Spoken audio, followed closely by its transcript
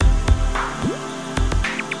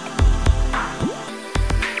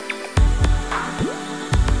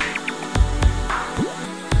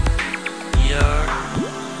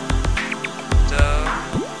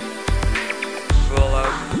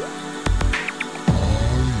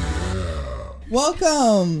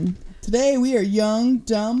Welcome. Today we are young,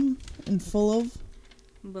 dumb, and full of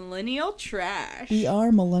millennial trash. We are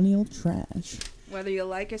millennial trash. Whether you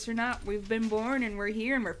like us or not, we've been born and we're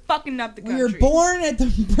here and we're fucking up the country. We were born at the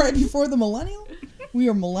right before the millennial. We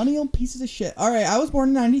are millennial pieces of shit. All right, I was born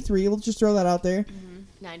in '93. Let's just throw that out there.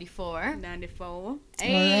 94. 94.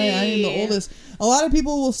 Hey. All right, I am the oldest. A lot of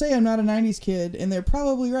people will say I'm not a '90s kid, and they're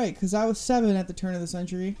probably right because I was 7 at the turn of the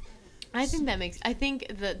century. I think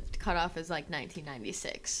the cutoff is like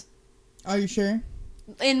 1996. Are you sure?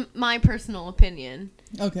 In my personal opinion.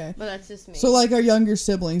 Okay. But that's just me. So like our younger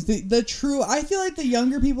siblings, the true, I feel like the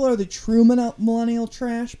younger people are the true millennial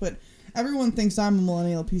trash, but everyone thinks I'm a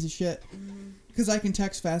millennial piece of shit because I can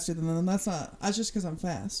text faster than them. That's just because I'm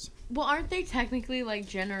fast. Well, aren't they technically like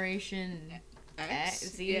Generation X,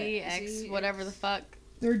 Z, X, whatever the fuck?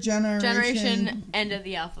 They're Generation end of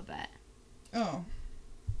the alphabet. Oh.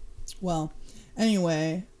 Well,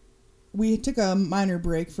 anyway, we took a minor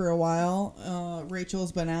break for a while.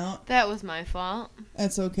 Rachel's been out. That was my fault.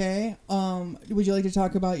 That's okay. Would you like to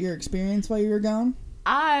talk about your experience while you were gone?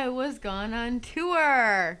 I was gone on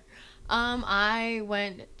tour. I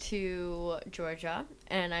went to Georgia,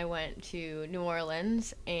 and I went to New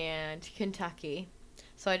Orleans and Kentucky.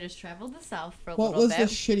 So I just traveled the South for a little bit. What was the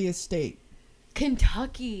shittiest state?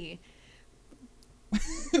 Kentucky.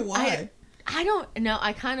 Why? I don't know.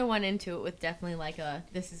 I kind of went into it with definitely like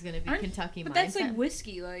this is going to be Kentucky mindset. But that's like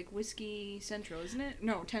whiskey central, isn't it?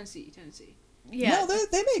 No, Tennessee. Yeah. No,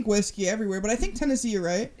 they make whiskey everywhere, but I think Tennessee, you're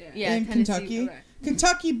right. Yeah, and Tennessee, Kentucky. okay.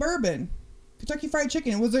 Kentucky bourbon. Kentucky Fried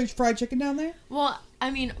Chicken. Was there fried chicken down there? Well, I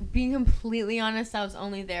mean, being completely honest, I was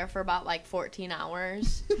only there for about like 14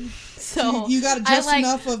 hours. So you got just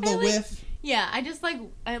enough of the whiff. Yeah, I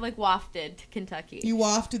wafted to Kentucky. You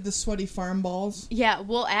wafted the sweaty farm balls. Yeah,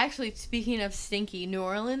 well, actually, speaking of stinky, New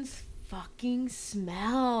Orleans fucking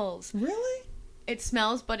smells. Really? It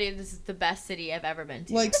smells, but it is the best city I've ever been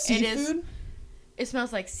to. Like seafood? It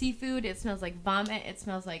smells like seafood. It smells like vomit. It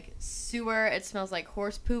smells like sewer. It smells like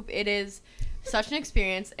horse poop. It is such an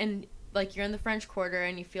experience. And, like, you're in the French Quarter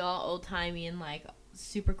and you feel all old-timey and, like,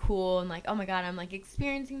 super cool. And, like, oh, my God, I'm, like,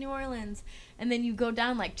 experiencing New Orleans. And then you go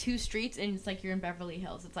down, like, 2 streets and it's like you're in Beverly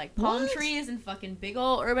Hills. It's, like, palm trees and fucking big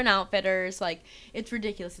old Urban Outfitters. Like, it's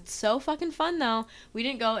ridiculous. It's so fucking fun, though. We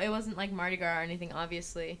didn't go. It wasn't, like, Mardi Gras or anything,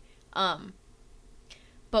 obviously.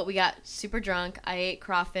 But we got super drunk. I ate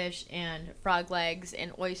crawfish and frog legs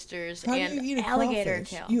and oysters and alligator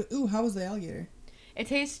tail. How was the alligator? It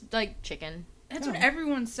tastes like chicken. That's what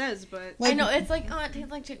everyone says, but... I know, it's like, it tastes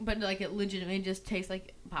like chicken, but like it legitimately just tastes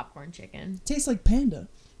like popcorn chicken. Tastes like panda.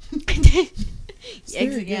 It's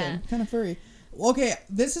very good. Kind of furry. Okay,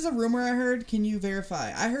 this is a rumor I heard. Can you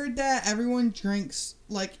verify? I heard that everyone drinks,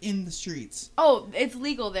 like, in the streets. Oh, it's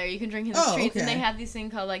legal there. You can drink in the streets. Okay. And they have these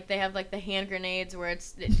things called, like, they have, like, the hand grenades where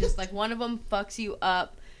it just, like, one of them fucks you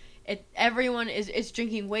up. Everyone is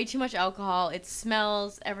drinking way too much alcohol. It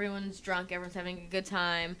smells. Everyone's drunk. Everyone's having a good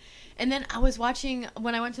time. And then I was watching,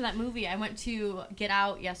 when I went to that movie, I went to Get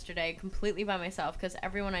Out yesterday completely by myself because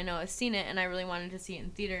everyone I know has seen it, and I really wanted to see it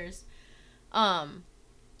in theaters.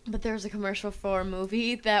 But there was a commercial for a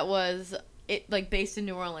movie that was based in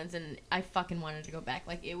New Orleans, and I fucking wanted to go back.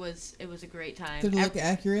 Like, it was a great time. Did it look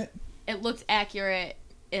accurate? It looked accurate.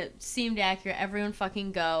 It seemed accurate. Everyone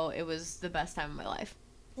fucking go. It was the best time of my life.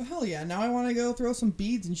 Well, hell yeah. Now I want to go throw some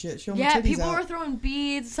beads and shit. Show my titties out. Yeah, people were throwing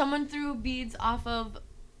beads. Someone threw beads off of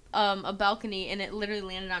a balcony, and it literally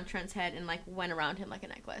landed on Trent's head and, like, went around him like a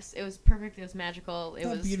necklace. It was perfect. It was magical. It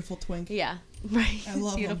was a beautiful twink. Yeah, right. I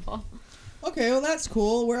love beautiful. Them. Okay, well, that's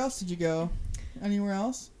cool. Where else did you go? Anywhere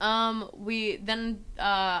else? There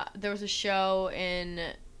was a show in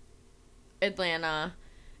Atlanta,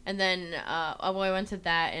 and then I went to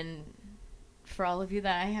that, and for all of you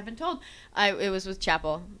that I haven't told, it was with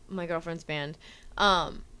Chapel, my girlfriend's band,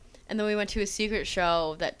 and then we went to a secret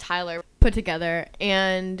show that Tyler put together,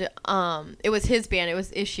 and it was his band. It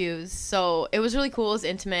was Issues, so it was really cool. It was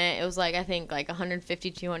intimate. It was like, I think, like 150,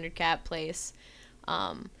 200 cap place.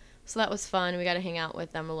 So that was fun. We got to hang out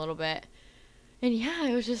with them a little bit. And yeah,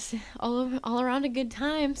 it was just all around a good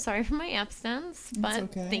time. Sorry for my absence, but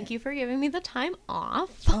okay. Thank you for giving me the time off.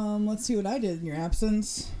 Let's see what I did in your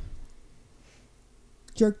absence.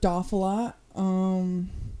 Jerked off a lot.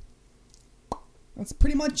 That's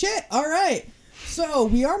pretty much it. All right. So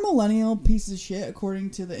we are millennial pieces of shit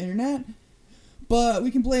according to the internet, but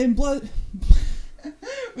we can blame BuzzFeed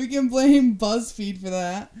for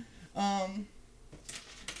that.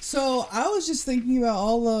 So I was just thinking about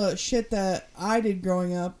all the shit that I did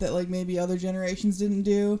growing up that, like, maybe other generations didn't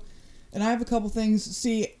do. And I have a couple things.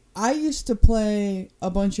 See, I used to play a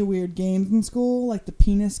bunch of weird games in school, like the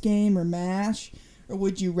penis game or MASH or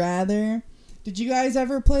Would You Rather. Did you guys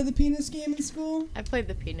ever play the penis game in school? I played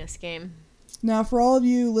the penis game. Now, for all of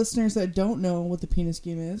you listeners that don't know what the penis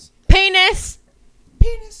game is. Penis!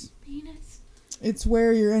 Penis. Penis. It's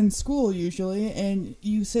where you're in school usually, and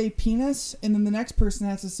you say penis, and then the next person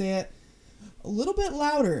has to say it a little bit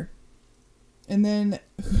louder. And then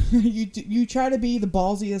you try to be the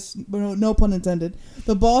ballsiest, no pun intended,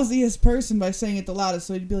 the ballsiest person by saying it the loudest.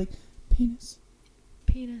 So you'd be like, penis.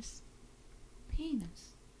 Penis.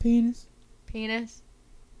 Penis. Penis. Penis.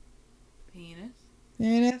 Penis.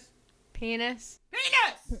 Penis. Penis.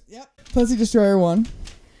 Penis! Yep. Pussy Destroyer 1.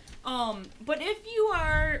 But if you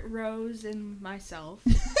are Rose and myself,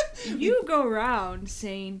 you go around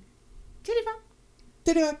saying, titty fuck.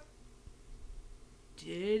 Titty fuck.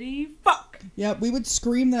 Titty fuck. Yep, we would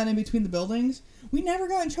scream that in between the buildings. We never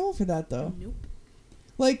got in trouble for that, though. Nope.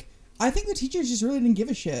 Like, I think the teachers just really didn't give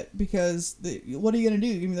a shit because what are you going to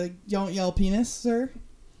do? You're going to be like, don't yell penis, sir?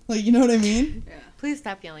 Like, you know what I mean? Yeah. Please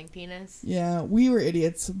stop yelling penis. Yeah, we were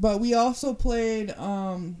idiots. But we also played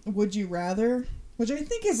Would You Rather, which I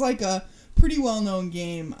think is like a pretty well-known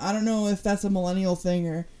game. I don't know if that's a millennial thing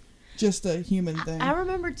or just a human thing. I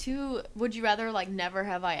remember, too, Would You Rather, like, Never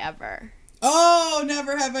Have I Ever. Oh,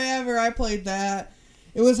 Never Have I Ever. I played that.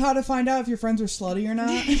 It was how to find out if your friends were slutty or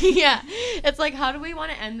not. Yeah. It's like, how do we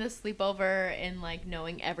want to end this sleepover in, like,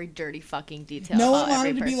 knowing every dirty fucking detail No about one wanted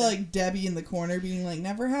every to be person? like Debbie in the corner being like,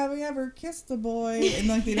 never have I ever kissed a boy. And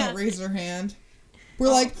like they don't raise their hand. We're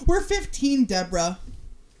like, we're 15, Deborah.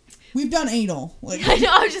 We've done anal. Like, I know,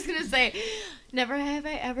 I was just going to say, never have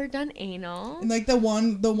I ever done anal. and like the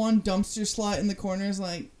one dumpster slut in the corner is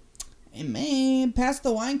like, hey man, pass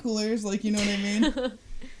the wine coolers. Like, you know what I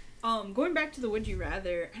mean? Going back to the Would You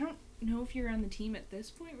Rather, I don't know if you're on the team at this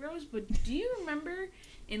point, Rose, but do you remember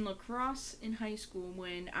in lacrosse in high school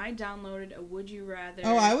when I downloaded a Would You Rather?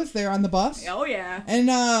 Oh, I was there on the bus. Oh, yeah. And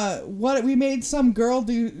what we made some girl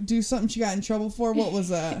do something she got in trouble for. What was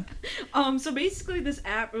that? So basically this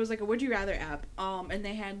app, it was like a Would You Rather app, and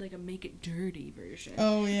they had like a Make It Dirty version.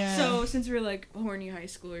 Oh yeah. So since we're like horny high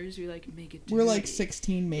schoolers, we like make it dirty. We're like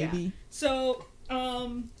 16 maybe. Yeah. So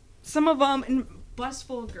some of them, and bus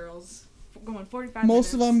full of girls, going 45 Most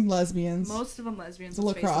minutes. of them lesbians. Most of them lesbians. It's a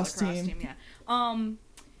lacrosse team. Yeah.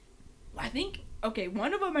 I think, okay,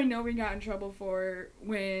 one of them I know we got in trouble for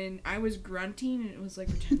when I was grunting and it was like,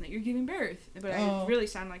 pretend that you're giving birth. But I really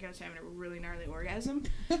sounded like I was having a really gnarly orgasm.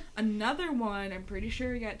 Another one, I'm pretty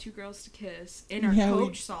sure we got two girls to kiss, and our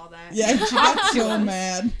coach saw that. Yeah, she got so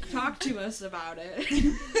mad. Talked to us about it.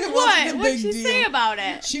 It What'd she say about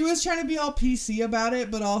it? She was trying to be all PC about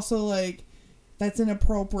it, but also like, that's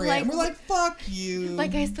inappropriate. Like, and we're like, fuck you.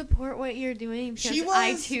 Like, I support what you're doing because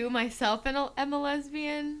I, too, myself am a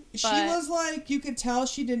lesbian. She was like, you could tell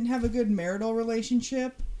she didn't have a good marital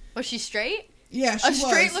relationship. Was she straight? Yeah, she was. A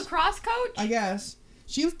straight lacrosse coach? I guess.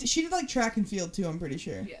 She did like track and field too, I'm pretty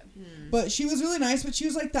sure. Yeah. But she was really nice, but she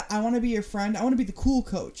was like, I want to be your friend. I want to be the cool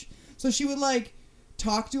coach. So she would like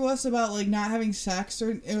talk to us about like not having sex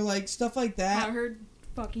or like stuff like that. How her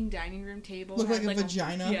fucking dining room table Looked had like a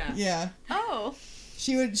vagina. Yeah. Oh.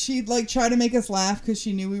 She'd like try to make us laugh because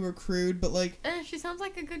she knew we were crude, but like She sounds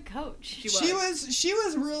like a good coach. she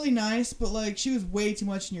was really nice, but like she was way too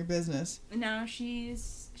much in your business. And now she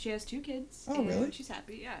has 2 kids. Oh, and really? She's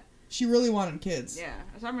happy, yeah. She really wanted kids. Yeah,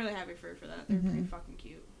 so I'm really happy for her for that. They're pretty fucking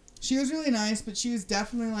cute. She was really nice, but she was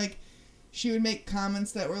definitely like, she would make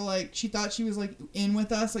comments that were like, she thought she was like in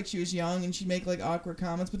with us, like she was young, and she'd make like awkward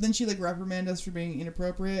comments, but then she'd like reprimand us for being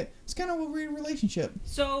inappropriate. It's kind of a weird relationship.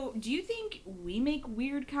 So, do you think we make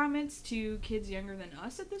weird comments to kids younger than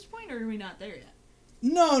us at this point, or are we not there yet?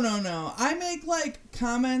 No. I make like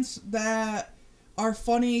comments that are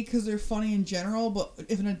funny because they're funny in general, but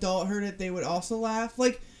if an adult heard it, they would also laugh.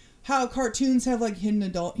 Like how cartoons have like hidden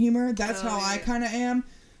adult humor. That's how I kind of am.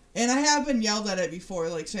 And I have been yelled at it before,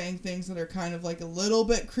 like saying things that are kind of like a little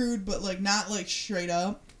bit crude, but like not like straight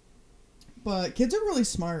up. But kids are really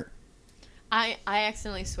smart. I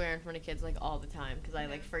accidentally swear in front of kids like all the time because I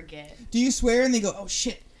like forget. Do you swear and they go, oh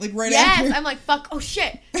shit, like right after? Yes, I'm like, fuck, oh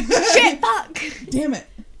shit, shit, fuck. Damn it.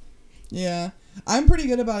 Yeah. I'm pretty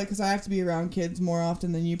good about it because I have to be around kids more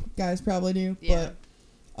often than you guys probably do. Yeah.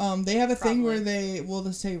 But they have a thing where they will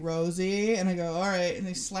just say Rosie, and I go, all right, and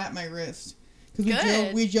they slap my wrist.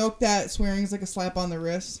 Because we joke that swearing is like a slap on the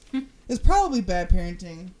wrist. It's probably bad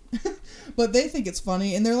parenting. But they think it's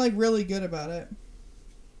funny, and they're like really good about it.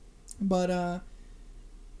 But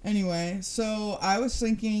anyway, so I was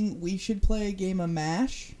thinking we should play a game of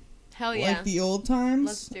MASH. Hell yeah. Like the old times.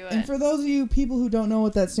 Let's do it. And for those of you people who don't know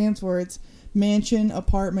what that stands for, it's mansion,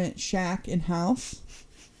 apartment, shack, and house.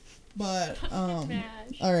 But, all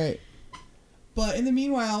right. But in the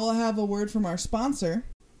meanwhile, we'll have a word from our sponsor.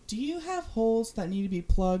 Do you have holes that need to be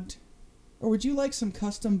plugged? Or would you like some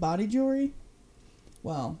custom body jewelry?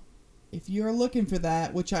 Well, if you're looking for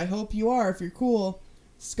that, which I hope you are if you're cool,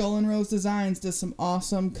 Skull and Rose Designs does some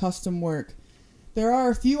awesome custom work. There are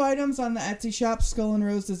a few items on the Etsy shop,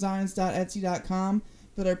 skullandrosedesigns.etsy.com,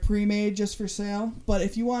 that are pre-made just for sale. But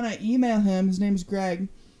if you want to email him, his name's Greg,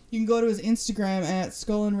 you can go to his Instagram at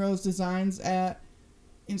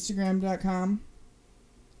skullandrosedesigns@instagram.com.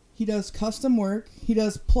 He does custom work. He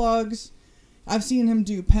does plugs. I've seen him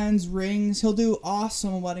do pens, rings. He'll do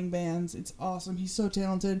awesome wedding bands. It's awesome. He's so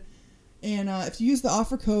talented. And if you use the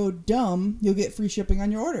offer code DUMB, you'll get free shipping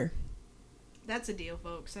on your order. That's a deal,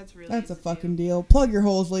 folks. That's a fucking deal. Plug your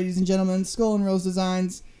holes, ladies and gentlemen. Skull and Rose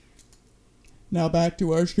Designs. Now back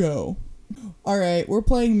to our show. All right, we're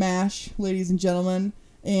playing MASH, ladies and gentlemen.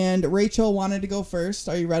 And Rachel wanted to go first.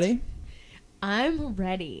 Are you ready? I'm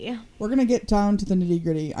ready. We're going to get down to the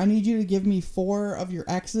nitty-gritty. I need you to give me 4 of your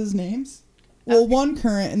exes' names. Well, okay. 1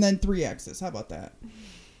 current and then 3 exes. How about that?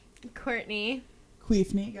 Courtney.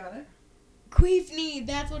 Queefney. Got it? Queefney.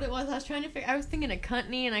 That's what it was. I was trying to figure... I was thinking of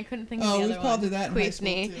Cuntney and I couldn't think of the other one. Oh, we called it that in high school,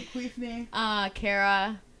 too. Queefney.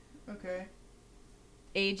 Kara. Okay.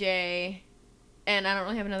 AJ. And I don't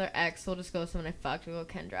really have another ex, so we'll just go with someone I fucked. We'll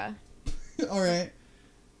go Kendra. All right.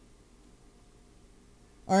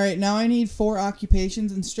 All right, now I need 4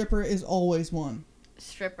 occupations, and stripper is always one.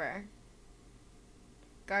 Stripper.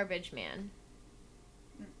 Garbage man.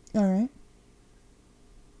 All right.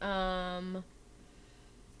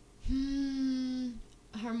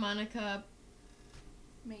 Harmonica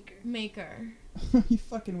maker. You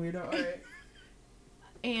fucking weirdo. All right.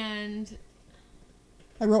 And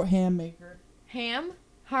I wrote ham maker. Ham?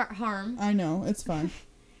 Harm. I know, it's fine.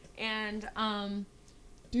 And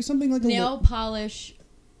do something like nail polish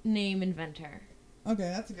name inventor. Okay,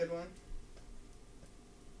 that's a good one.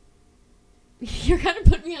 You're gonna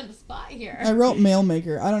put me on the spot here. I wrote mail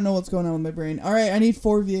maker. I don't know what's going on with my brain. All right, I need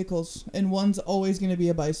 4 vehicles, and one's always going to be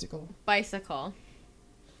a bicycle. Bicycle.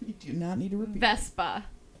 You do not need to repeat. Vespa.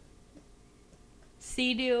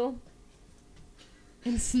 Sea-Doo.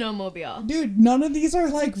 And snowmobile. Dude, none of these are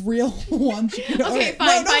like real ones. Okay,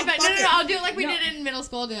 fine. No, I'll do it like we did in middle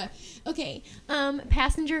school. I'll do it. Okay,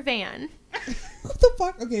 passenger van. What the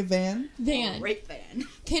fuck? Okay, van. Great van.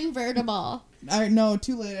 Convertible. No,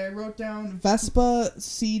 too late. I wrote down Vespa,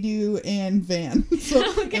 Sea-Doo, and van.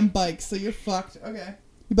 And bikes, so you're fucked. Okay.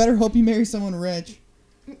 You better hope you marry someone rich.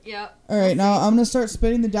 Yep. All right, now I'm going to start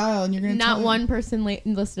spinning the dial, and you're going to Not one person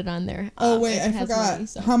listed on there. Oh, wait, I forgot. Money,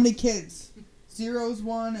 so. How many kids? 0's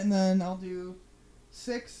 1, and then I'll do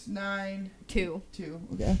 6, 9... 2. 2,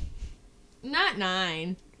 okay. Not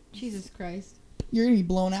 9. Jesus Christ. You're going to be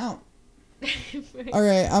blown out. All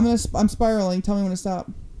right, I'm spiraling. Tell me when to stop.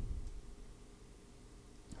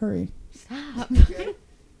 Hurry. Stop. Okay.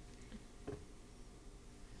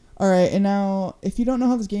 All right, and now, if you don't know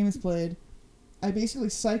how this game is played, I basically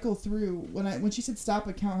cycle through. When she said stop,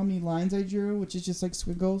 I count how many lines I drew, which is just like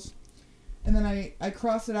squiggles. And then I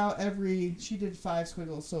cross it out she did 5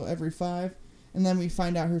 squiggles, so every 5. And then we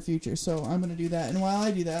find out her future. So I'm going to do that. And while I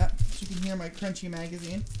do that, you can hear my Crunchy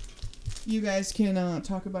magazine. You guys can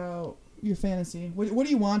talk about your fantasy. What do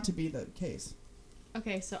you want to be the case?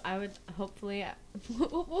 Okay, so I would hopefully...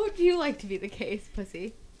 What would you like to be the case,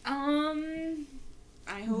 pussy? I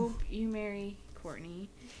hope you marry Courtney.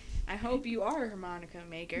 I hope you are a harmonica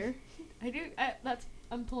maker. I do.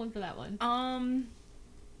 I'm pulling for that one.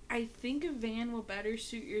 I think a van will better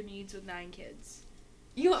suit your needs with 9 kids.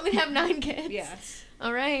 You want me to have 9 kids? Yes.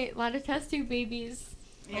 All right. A lot of test tube babies.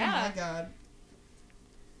 Yeah. Oh, my God.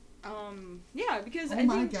 Yeah, because I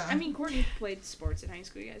mean, Courtney played sports in high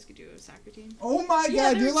school. You guys could do a soccer team. Oh, my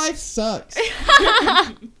God. Your life sucks.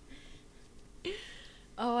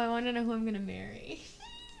 Oh, I want to know who I'm going to marry.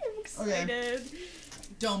 I'm excited. Okay.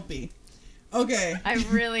 Don't be. Okay. I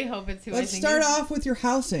really hope it's who I think. Let's start off with your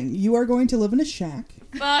housing. You are going to live in a shack.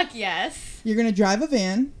 Fuck yes. You're going to drive a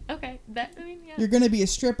van. Okay. Yeah. You're going to be a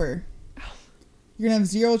stripper. You're going to have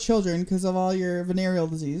 0 children because of all your venereal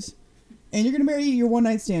disease. And you're going to marry your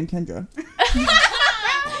one-night stand, Kendra.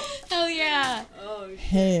 Hell yeah. Oh, shit.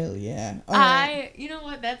 Hell yeah. All right. You know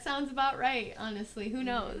what? That sounds about right, honestly. Who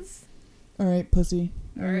knows? All right, pussy.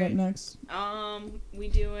 All right. What next? We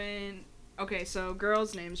doing... Okay, so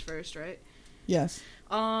girls' names first, right? Yes.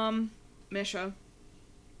 Misha.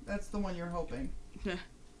 That's the one you're hoping.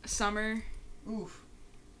 Summer. Oof.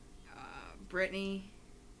 Brittany.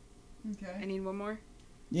 Okay. I need one more.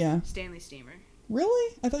 Yeah. Stanley Steamer.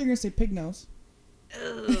 Really? I thought you were going to say pig nose.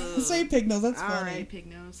 Say pig nose. That's All funny. right, pig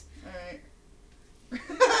nose. All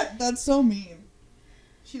right. That's so mean.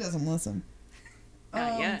 She doesn't listen.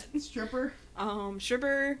 Not yet. Stripper.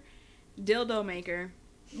 Stripper, dildo maker,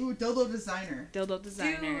 Ooh, dildo designer. dildo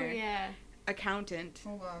designer, Dude, yeah. accountant.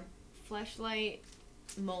 Hold on. Fleshlight,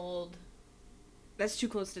 mold. That's too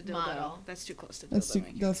close to dildo. Model. That's too close to dildo That's too.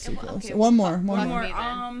 maker. That's too Well, close. okay, One more. fuck. One One more. more. me then.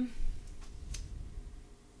 Um,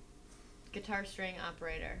 Guitar string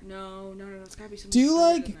operator. no, it's gotta be something. Do you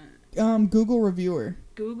better like- than that. Google reviewer.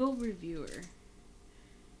 Google reviewer?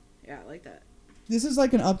 Yeah, I like that. This is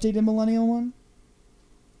like an updated millennial one.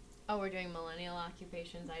 Oh, we're doing millennial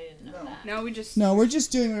occupations. I didn't know No. that. No, we just No, we're just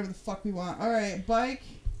doing whatever the fuck we want. All right, bike.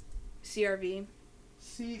 CRV.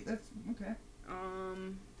 See, that's okay.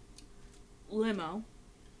 Limo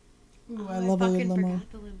Ooh, Oh, I love a fucking limo.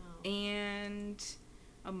 forgot the limo. and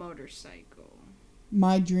a motorcycle.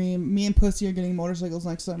 My dream. Me and Pussy are getting motorcycles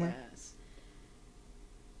next summer. Yes.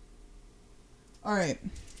 All right.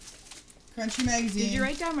 Crunchy magazine. Did you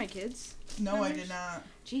write down my kids? No, I numbers? did not.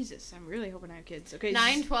 Jesus, I'm really hoping I have kids. Okay.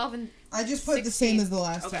 9, 12, and I just put the 16. same as the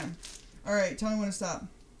last Okay. time. All right, tell me when to stop.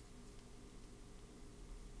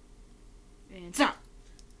 And stop.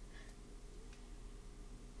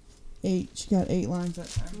 8. She got 8 lines that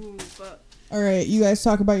time. Ooh, but All right, you guys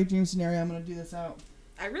talk about your dream scenario. I'm gonna do this out.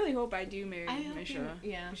 I really hope I do marry I hope Misha.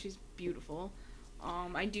 yeah. She's beautiful.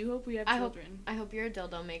 I do hope we have I hope- children. I hope you're a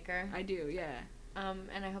dildo maker. I do, yeah.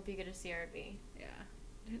 And I hope you get a CRV. Yeah.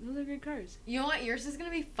 Those are good cars. You know what? Yours is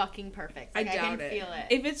gonna be fucking perfect. Like, I I doubt can it. feel it.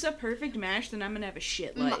 If it's a perfect match, then I'm gonna have a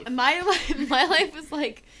shit life. My life was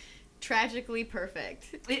like tragically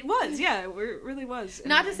perfect. It was, yeah. It really was.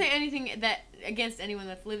 Not to say anything that against anyone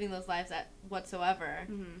that's living those lives that whatsoever.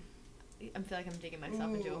 Mm-hmm. I feel like I'm digging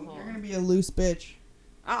myself into a hole. You're gonna be a loose bitch.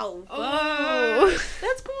 Oh, Oh.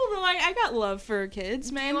 that's cool though. I got love for kids,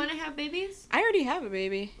 Do man. you want to have babies? I already have a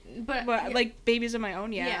baby, But but yeah. like babies of my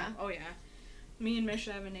own, yeah. Yeah. Oh yeah. Me and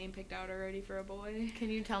Misha have a name picked out already for a boy. Can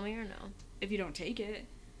you tell me or no? If you don't take it,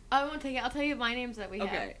 I won't take it. I'll tell you my names that we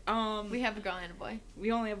okay. have. We have a girl and a boy.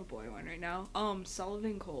 We only have a boy one right now.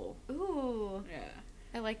 Sullivan Cole. Ooh, Yeah.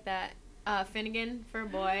 I like that. Finnegan for a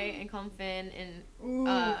boy and call him Finn, and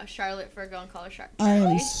Ooh. Charlotte for a girl and call her Charlie. I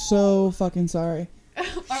am so fucking sorry.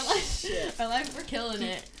 our life, we're killing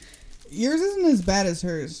it. Yours isn't as bad as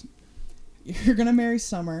hers. You're gonna marry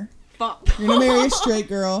Summer. Fuck. You're gonna marry a straight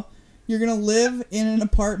girl. You're gonna live in an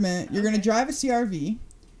apartment. You're gonna drive a CRV.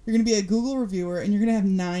 You're gonna be a Google reviewer, and you're gonna have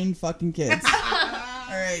 9 fucking kids. All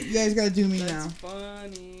right, you guys gotta do me That's now.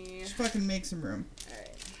 funny. Just fucking make some room.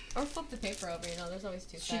 Or flip the paper over. You know, there's always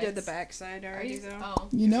two She sides. did the backside Are already you? though. Oh.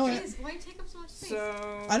 You know it. Jeez, why you take up so much space?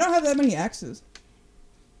 So I don't have that many exes.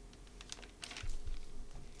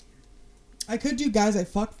 I could do guys I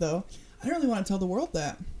fucked though. I don't really want to tell the world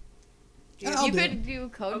that. I'll you do could it. do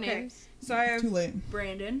code Okay. names. So I Too have late.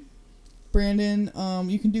 Brandon. Brandon,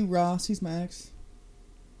 you can do Ross. He's my ex.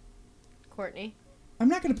 Courtney. I'm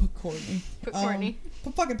not gonna put Courtney. Put Courtney.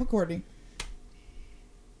 Put Courtney.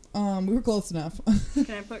 We were close enough.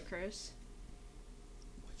 Can I put Chris?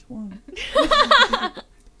 Which one?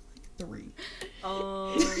 3.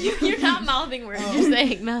 You're not mouthing words. Oh. You're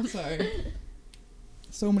saying them. Sorry.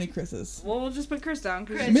 So many Chris's. Well, we'll just put Chris down.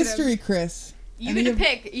 Chris. Mystery Chris. You Any get to of-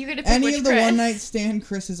 pick. You get to pick Any which of the Chris. one night stand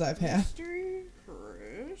Chris's I've had. Mystery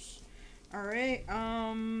Chris. All right.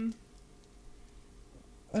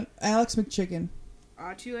 Alex McChicken.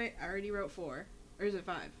 Too late. I already wrote 4. Or is it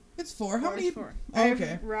 5? It's 4. How Oh, many? it's 4. Oh, I have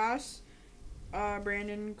okay. Ross,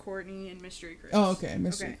 Brandon, Courtney, and Mystery Chris. Oh, okay.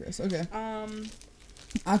 Mystery Okay. Chris. Okay. Um.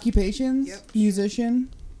 Occupations. Yep. Musician.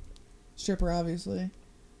 Stripper, obviously.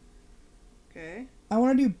 Okay. I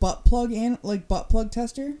want to do butt plug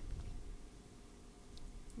tester.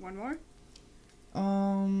 One more.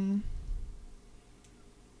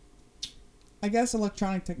 I guess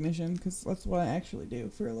electronic technician, because that's what I actually do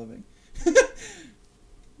for a living.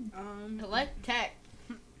 Collect tech.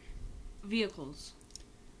 Vehicles.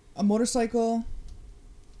 A motorcycle.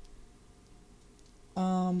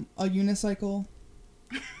 A unicycle.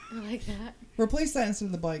 I like that. Replace that instead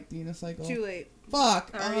of the bike, the unicycle. Too late.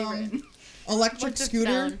 Fuck. Already written. Electric What's it scooter.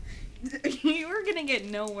 down? You were gonna get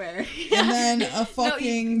nowhere. And then a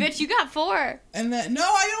fucking. No, bitch, you got 4. And then no,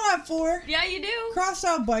 I don't have 4. Yeah, you do. Crossed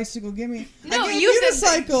out bicycle. Give me. No, I give you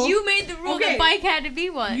said unicycle. you made the rule Okay. that bike had to be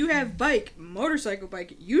one. You have bike, motorcycle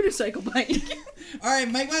bike, unicycle bike. All right,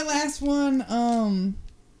 make my last one.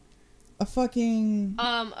 A fucking.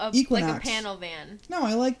 like a Equinox. panel van. No,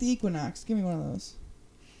 I like the Equinox. Give me one of those.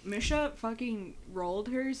 Misha fucking rolled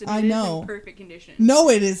hers, and I it is know. in perfect condition. No,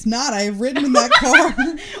 it is not. I have ridden in that car.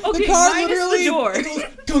 Okay, The car minus literally the door. it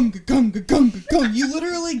goes gunga gunga gunga gunga. You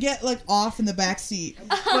literally get like off in the back seat.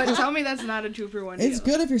 But tell me that's not a 2-for-1 deal. It's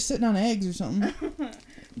good if you're sitting on eggs or something.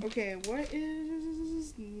 Okay, what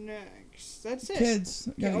is next? That's it. Kids.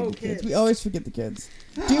 Gotta Oh, get the kids. kids. We always forget the kids.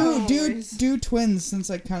 Always. Do twins since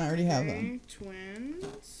I kind of already have them.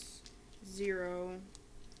 Twins. 0,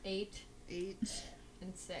 8 8.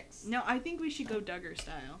 and 6. No, I think we should go Duggar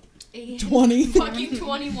style. 20. Fucking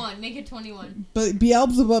 21. Make it 21. But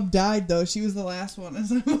Beelzebub died though. She was the last one. Is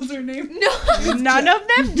that what her name? No. None of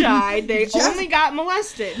them died. They Jez- only got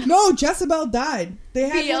molested. No, Jezebel died. They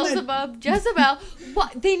had one that- Beelzebub, Jezebel.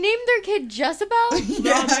 What? They named their kid Jezebel?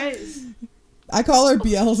 Yeah. I call her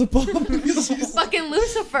Beelzebub. because she's- Fucking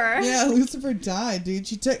Lucifer. yeah, Lucifer died, dude.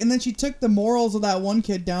 She took the morals of that one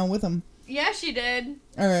kid down with him. Yeah, she did.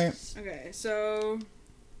 All right. Okay, so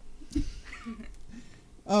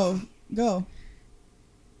Oh, go.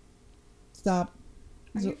 Stop.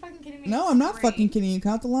 Are you fucking kidding me? No, I'm not 3. fucking kidding you.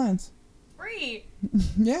 Count the lines. 3.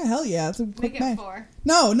 Yeah, hell yeah. It's a quick Make it math. 4.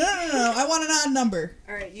 No. I want an odd number.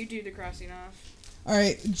 all right, you do the crossing off. All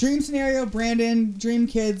right. Dream scenario, Brandon. Dream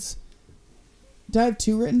kids. Do I have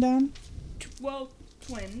 2 written down? Well,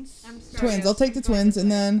 twins. I'm sorry. Twins. I'll take the twins,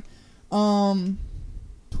 and then,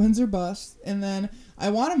 twins are bust, and then I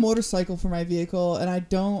want a motorcycle for my vehicle, and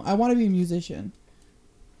I want to be a musician.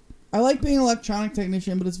 I like being an electronic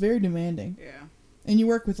technician, but it's very demanding. Yeah. And you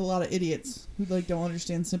work with a lot of idiots who like don't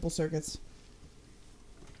understand simple circuits.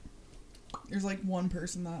 There's like one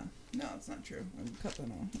person that. No, it's not true. I'll cut that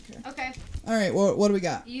off. Okay. Okay. All right. What do we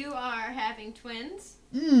got? You are having twins.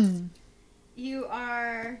 You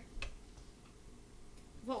are.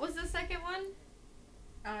 What was the second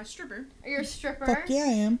one? Stripper. You're a stripper. Fuck yeah,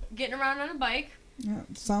 I am. Getting around on a bike. Yeah,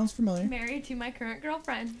 sounds familiar. Married to my current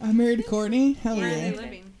girlfriend. I'm married to Courtney. Hell Where are yeah. they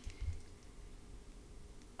living?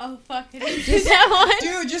 Oh fuck! I didn't do that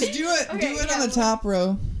one. Dude, just do it. Okay, do it yeah, on the what? top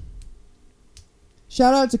row.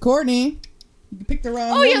 Shout out to Courtney. You picked the wrong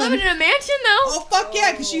Oh, woman. you're living in a mansion though. Oh, fuck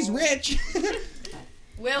yeah, because she's rich.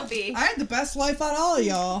 Will be. I had the best life out of all of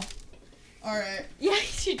y'all. All right. Yeah,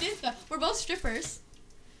 she did though. We're both strippers.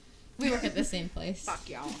 We work at the same place. Fuck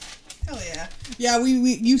y'all. Hell yeah. Yeah,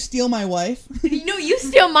 you steal my wife. No, you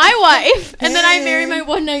steal my wife, and then I Hey. marry my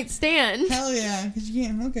one night stand. Hell yeah, because you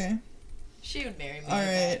can't. Okay. She would marry me. All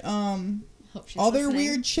right. Hope she's Other listening.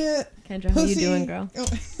 weird shit. Kendra, how you doing, girl? Oh,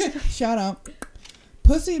 shout out.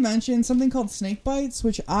 Pussy mentioned something called snake bites,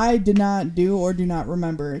 which I did not do or do not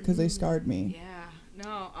remember because they scarred me. Yeah.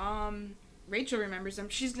 No. Rachel remembers them.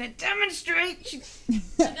 She's gonna demonstrate. Did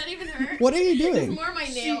that even hurt? What are you It's doing? more my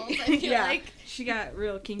nails. I feel yeah. like. She got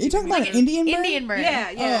real kinky. Are you talking with about me. an Indian bird? Indian bird. Yeah.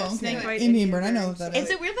 Oh, okay. Snake bite. Indian bird. I know what that Is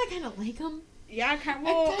it weird that I kind of like them? Yeah, I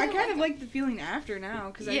kind of like the feeling after now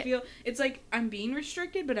because I feel it's like I'm being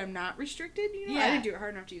restricted, but I'm not restricted. You know, I Yeah. didn't do it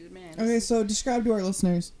hard enough to use a man. Okay, so describe to our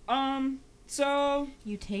listeners. So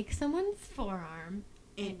You take someone's forearm.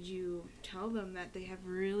 and you tell them that they have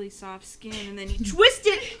really soft skin, and then you twist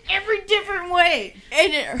it every different way.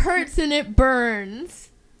 And it hurts and it burns.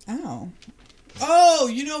 Ow. Oh,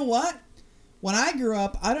 you know what? When I grew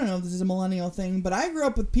up, I don't know if this is a millennial thing, but I grew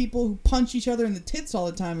up with people who punch each other in the tits all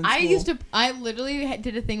the time in school. I literally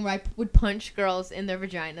did a thing where I would punch girls in their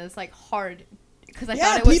vaginas, like, hard. Because I Yeah,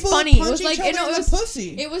 thought it was people funny. It punch was like, each other no, in it the was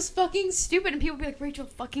pussy. It was fucking stupid, and people would be like, Rachel,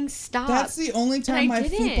 fucking stop. That's the only time I my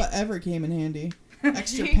didn't. fupa ever came in handy.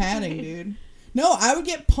 Extra padding, dude. No, I would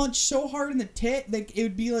get punched so hard in the tit, like it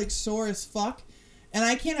would be like sore as fuck. And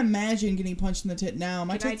I can't imagine getting punched in the tit now.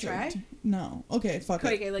 My Can I tits try? are no. Okay, fuck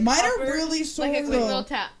Okay, it. like Mine are upper- really sore like a quick though. little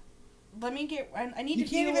tap. Let me get. I need You to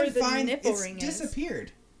can't feel where even the find nipple it's ring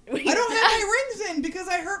disappeared. is. I don't have my rings in because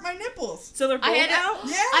I hurt my nipples. So they're both I had out.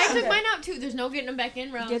 Yeah. I took mine out too. There's no getting them back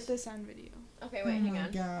in, Rose. Get this on video. Okay, Oh wait, hang my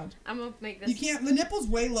on. god. I'm gonna make this. You can't. The nipple's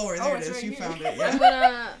way lower. Oh, There it it's is. right You here. found it. I'm Yeah.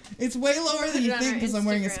 gonna. It's way lower Put than it you on think our because I'm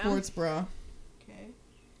wearing a Instagram. sports bra. Okay.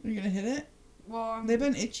 Are you gonna hit it? Well, They've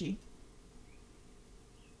been itchy.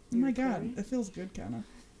 Oh my You god, recording? it feels good, kind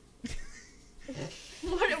of.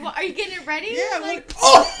 What, are you getting it ready? Yeah, Like, like,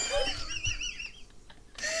 oh!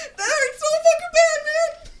 That hurts so fucking bad,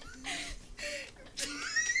 man!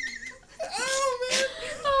 Oh, man!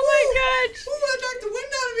 oh my gosh. Ooh, that knocked the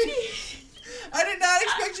wind out of me! I did not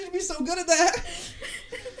expect you to be so good at that.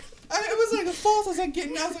 It was like a false. I was like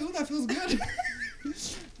getting out. I was like, ooh, that feels good.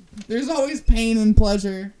 There's always pain and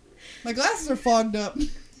pleasure. My glasses are fogged up.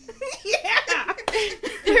 yeah.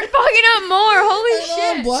 They're fucking up more. Holy I know,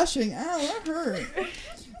 I'm shit. blushing. Ow, that hurt.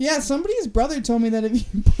 Yeah, somebody's brother told me that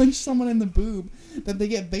if you punch someone in the boob, that they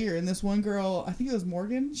get bigger. And this one girl, I think it was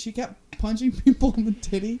Morgan, she kept punching people in the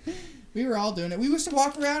titty. We were all doing it. We used to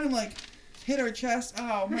walk around and like hit our chest.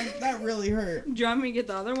 Oh man, that really hurt. Do you want me to get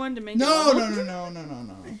the other one to make it No.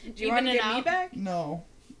 Do you want to get me back? No.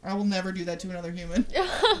 I will never do that to another human.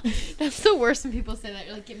 That's the worst when people say that.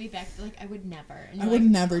 You're like, get me back. They're like, I would never. I would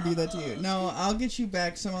never do that to you. No, I'll get you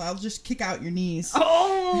back. I'll just kick out your knees.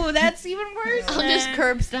 Oh, that's even worse. I'll just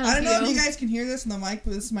curb stomp you. I don't know if you guys can hear this in the mic,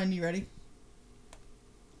 but this is my knee. Ready?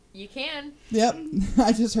 You can. Yep.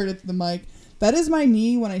 I just heard it through the mic. That is my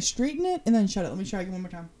knee when I straighten it and then shut it. Let me try again one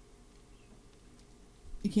more time.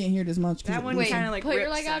 You can't hear it as much. That one kind of like put your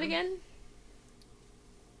rips leg out again.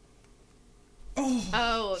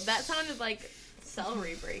 Oh, that sounded like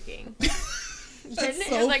celery breaking. That's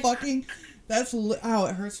so like, fucking. Ow!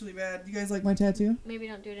 It hurts really bad. You guys like my tattoo? Maybe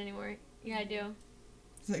don't do it anymore. Yeah, I do.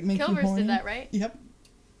 It's like make Kilvers you horny. did that, right? Yep.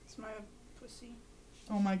 It's my pussy.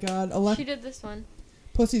 Oh my god, she did this one.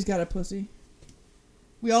 Pussy's got a pussy.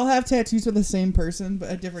 We all have tattoos with the same person, but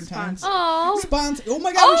at different times. Oh. Sponsor. Oh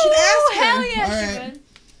my god, we should ask her. Hell yeah, all she right. would.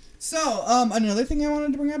 So, another thing I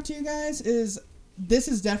wanted to bring up to you guys is this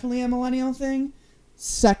is definitely a millennial thing.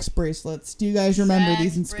 Sex bracelets. Do you guys remember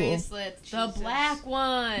these in school? Bracelets. The black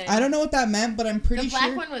one. I don't know what that meant, but I'm pretty sure. The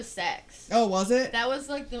black one was sex. Oh, was it? That was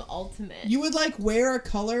like the ultimate. You would like wear a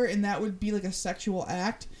color and that would be like a sexual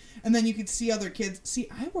act. And then you could see other kids. See,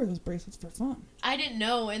 I wore those bracelets for fun. I didn't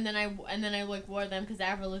know, and then I like wore them because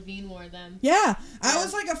Avril Lavigne wore them. Yeah, I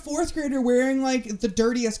was like a 4th grader wearing like the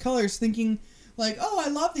dirtiest colors, thinking like, oh, I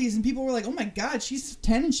love these, and people were like, oh my god, she's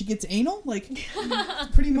 10 and she gets anal. Like,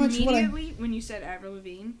 pretty much immediately when you said Avril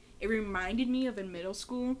Lavigne, it reminded me of in middle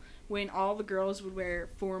school when all the girls would wear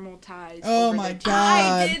formal ties. Oh my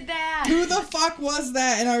god, I did that. Who the fuck was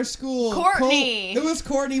that in our school? Courtney. It was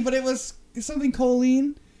Courtney, but it was something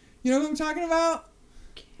Colleen. You know what I'm talking about?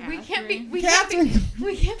 We can't be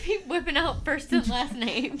whipping out first and last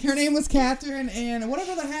names. Her name was Catherine, and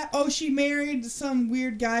whatever she married some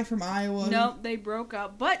weird guy from Iowa. Nope, they broke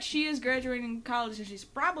up, but she is graduating college, and she's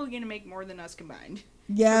probably gonna make more than us combined.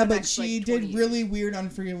 Yeah, but she did really weird,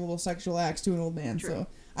 unforgivable sexual acts to an old man. True. So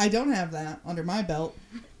I don't have that under my belt.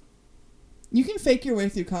 You can fake your way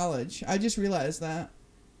through college. I just realized that.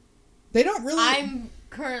 They don't really. I'm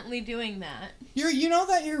currently doing that. You know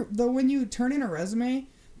that when you turn in a resume,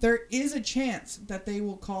 there is a chance that they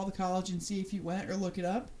will call the college and see if you went or look it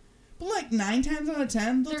up. But like 9 times out of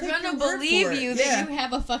 10, they're gonna believe you that you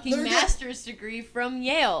have a fucking master's degree from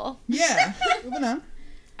Yale. Yeah. Moving on.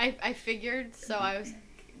 I figured, so I was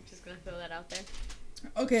just gonna throw that out there.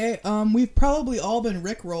 Okay. We've probably all been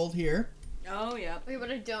rickrolled here. Oh yeah. Wait,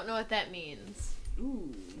 but I don't know what that means.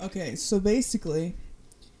 Ooh. Okay, so basically,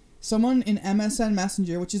 someone in MSN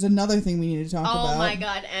Messenger, which is another thing we need to talk about. Oh my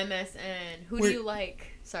god, MSN. Who do you like?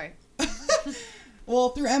 Sorry. Well,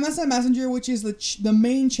 through MSN Messenger, which is the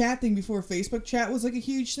main chat thing before Facebook chat was like a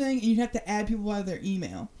huge thing, and you'd have to add people by their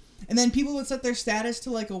email. And then people would set their status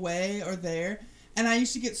to like away or there, and I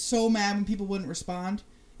used to get so mad when people wouldn't respond,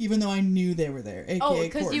 even though I knew they were there, aka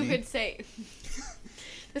because you could say...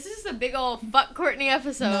 This is a big old fuck Courtney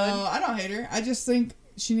episode. No, I don't hate her. I just think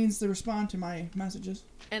she needs to respond to my messages.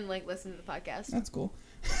 And, like, listen to the podcast. That's cool.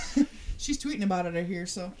 She's tweeting about it, I hear,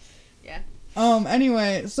 so. Yeah.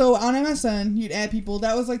 Anyway, so on MSN, you'd add people.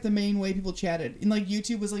 That was, like, the main way people chatted. And, like,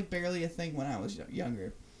 YouTube was, like, barely a thing when I was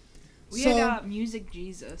younger. We had Music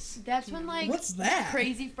Jesus. That's when, like, what's that?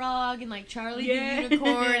 Crazy Frog and, like, Charlie the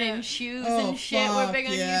Unicorn and Shoes and shit were big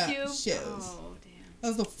on YouTube. Shoes. Oh, damn. That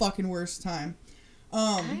was the fucking worst time.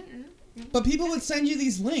 But people would send you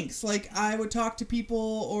these links. Like, I would talk to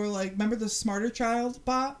people, or, like, remember the Smarter Child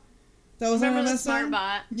bot? That was on MSN? The Smart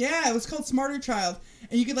Bot? Yeah, it was called Smarter Child.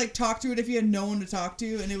 And you could, like, talk to it if you had no one to talk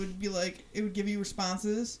to, and it would be, like, it would give you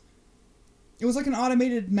responses. It was like an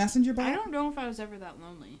automated messenger bot. I don't know if I was ever that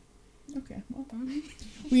lonely. Okay, well,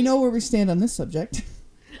 we know where we stand on this subject.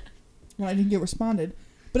 When I didn't get responded.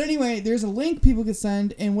 But anyway, there's a link people could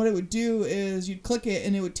send, and what it would do is you'd click it,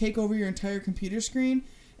 and it would take over your entire computer screen,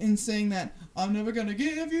 and saying that, I'm never gonna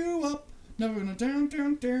give you up, never gonna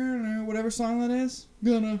down, whatever song that is,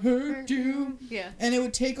 gonna hurt you. Yeah. And it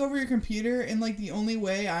would take over your computer, and, like, the only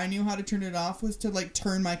way I knew how to turn it off was to, like,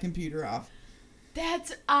 turn my computer off.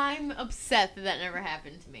 I'm upset that never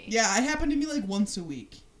happened to me. Yeah, it happened to me, like, once a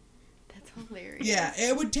week. Hilarious. Yeah,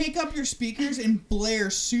 it would take up your speakers and blare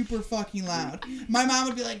super fucking loud. My mom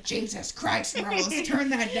would be like, Jesus Christ, Rose, turn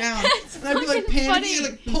that down. And I'd be like panicking,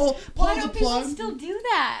 like pull Why the don't plug. people still do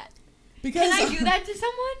that? Because Can I do that to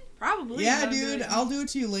someone? Probably. Yeah, dude, I'll do it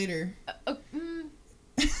to you later.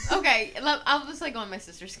 Okay, I'll just like go on my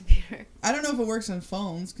sister's computer. I don't know if it works on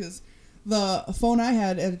phones, because The phone I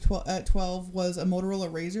had at 12 was a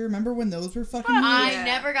Motorola Razr. Remember when those were fucking huge? I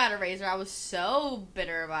never got a Razr. I was so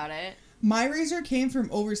bitter about it. My Razr came from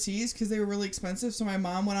overseas because they were really expensive. So my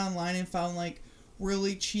mom went online and found like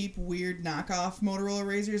really cheap, weird knockoff Motorola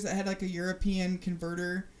Razrs that had like a European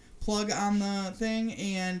converter plug on the thing.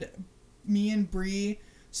 And me and Bree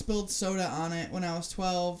spilled soda on it when I was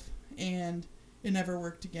 12, and it never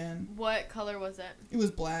worked again. What color was it? It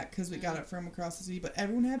was black because we got it from across the sea, but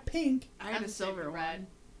everyone had pink. I had a silver red.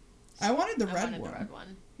 I wanted the red The one. red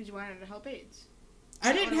one. Because you wanted to help AIDS.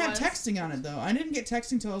 I didn't have texting on it, though. I didn't get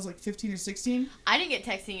texting until I was like 15 or 16. I didn't get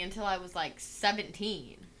texting until I was like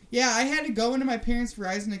 17. Yeah, I had to go into my parents'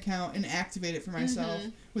 Verizon account and activate it for myself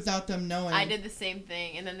without them knowing. I did the same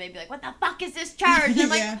thing, and then they'd be like, "What the fuck is this charge?" And I'm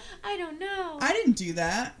Yeah. like, "I don't know." I didn't do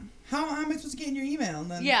that. How am I supposed to get in your email?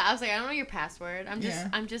 And then, Yeah, I was like, "I don't know your password. I'm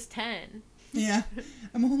just 10." Yeah,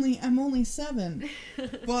 I'm only 7.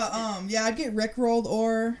 But yeah, I'd get Rickrolled,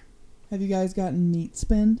 or have you guys gotten Meat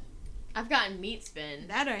Spin? I've gotten Meat Spin.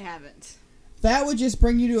 That I haven't. That would just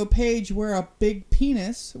bring you to a page where a big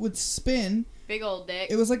penis would spin. Big old dick.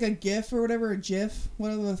 It was like a GIF or whatever, a GIF,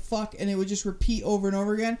 whatever the fuck, and it would just repeat over and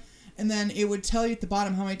over again, and then it would tell you at the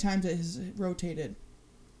bottom how many times it has rotated.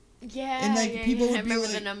 Yeah, And like people would I be remember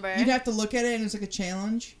like, the number. you'd have to look at it, and it's like a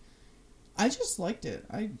challenge. I just liked it.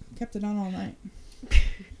 I kept it on all night.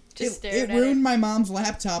 Just stared it at ruined my mom's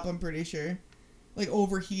laptop. I'm pretty sure, like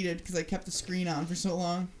overheated because I kept the screen on for so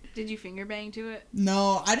long. Did you finger bang to it?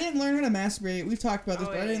 No, I didn't learn how to masturbate. We've talked about this,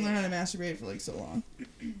 but I didn't learn how to masturbate for like so long.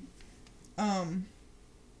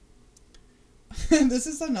 This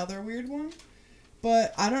is another weird one,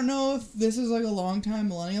 but I don't know if this is like a long time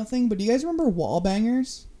millennial thing, but do you guys remember wall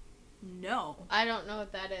bangers? No. I don't know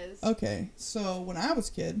what that is. Okay, so when I was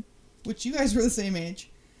a kid, which you guys were the same age,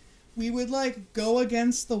 we would like go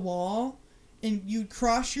against the wall and you'd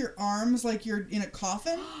cross your arms like you're in a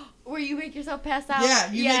coffin. Where you make yourself pass out?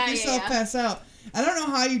 Yeah, you make yourself pass out. I don't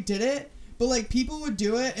know how you did it, but like people would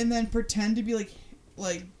do it and then pretend to be like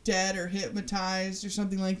dead or hypnotized or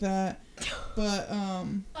something like that. But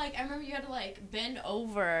like I remember you had to like bend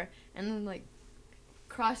over and then like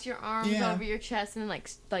cross your arms over your chest and then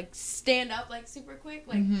like stand up like super quick,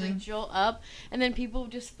 like jolt up, and then people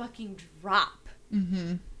would just fucking drop.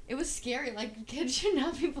 It was scary. Like kids should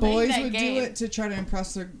not be playing boys that would game. do it to try to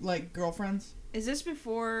impress their like girlfriends. Is this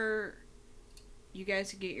before you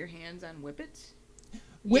guys could get your hands on whippets?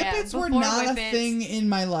 Whippets were not a thing in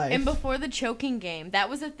my life. And before the choking game, that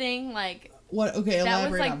was a thing. Like what? Okay,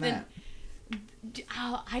 elaborate like on that.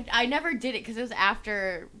 I never did it because it was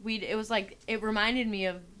after it was like it reminded me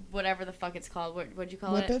of whatever the fuck it's called. What'd you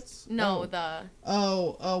call Whippets? it? No,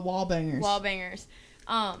 wall bangers. Wall bangers.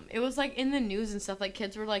 It was like in the news and stuff. Like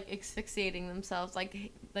kids were like asphyxiating themselves,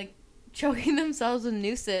 like choking themselves with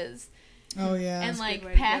nooses. Oh yeah. And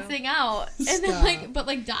like passing out, and then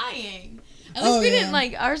like dying. At least we didn't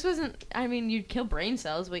like ours wasn't. I mean, you'd kill brain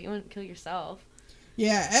cells, but you wouldn't kill yourself.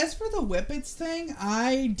 Yeah. As for the whippets thing,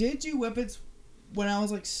 I did do whippets when I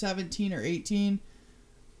was like 17 or 18,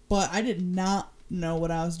 but I did not know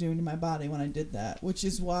what I was doing to my body when I did that, which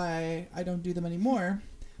is why I don't do them anymore.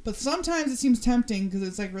 But sometimes it seems tempting because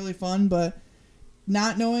it's like really fun, but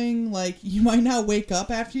not knowing like you might not wake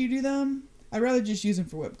up after you do them, I'd rather just use them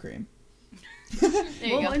for whipped cream.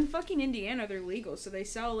 Well, in fucking Indiana, they're legal, so they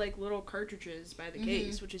sell like little cartridges by the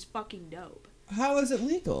case, which is fucking dope. How is it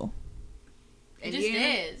legal? It just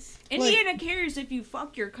is. Indiana cares if you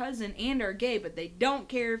fuck your cousin and are gay, but they don't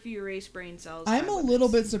care if you erase brain cells. I'm a little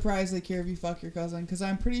bit surprised they care if you fuck your cousin, because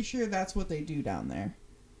I'm pretty sure that's what they do down there.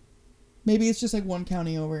 Maybe it's just like one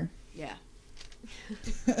county over. Yeah.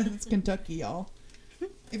 It's Kentucky, y'all.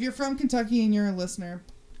 If you're from Kentucky and you're a listener,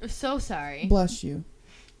 I'm so sorry. Bless you.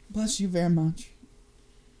 Bless you very much.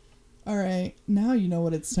 Alright, now you know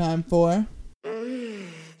what it's time for.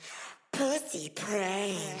 Pussy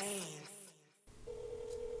pranks.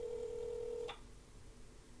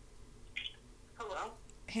 Hello?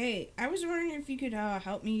 Hey, I was wondering if you could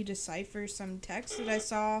help me decipher some text that I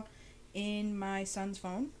saw in my son's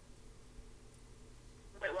phone.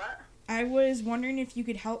 Wait, what? I was wondering if you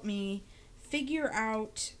could help me figure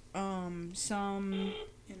out some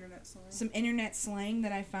internet slang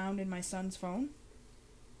that I found in my son's phone.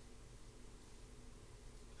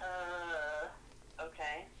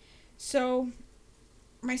 Okay. So,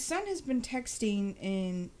 my son has been texting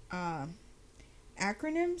in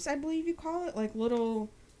acronyms, I believe you call it, like little,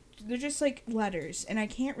 they're just like letters, and I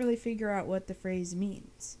can't really figure out what the phrase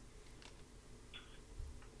means.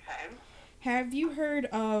 Okay. Have you heard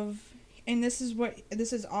of, and this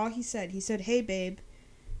is all he said. He said, "Hey babe,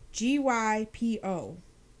 GYPO."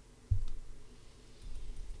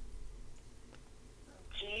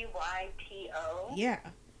 GYPO? Yeah.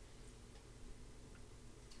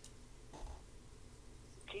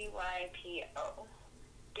 GYPO.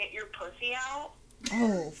 Get your pussy out?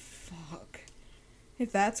 Oh, fuck.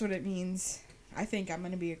 If that's what it means, I think I'm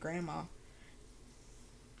going to be a grandma.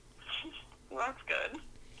 Well, that's good.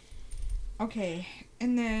 Okay,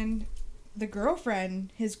 and then his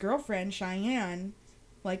girlfriend, Cheyenne,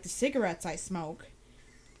 like the cigarettes I smoke,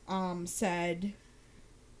 said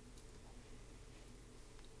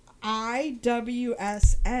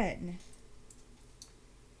IWSN.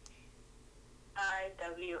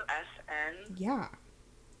 IWSN? Yeah.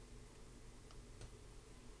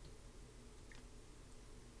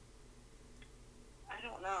 I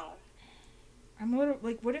don't know. I'm a little,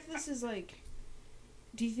 like, what if this is, like,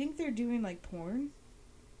 do you think they're doing, like, porn?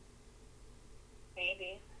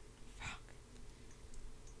 Maybe. Fuck.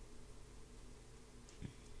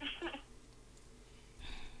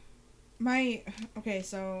 Okay,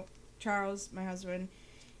 so, Charles, my husband,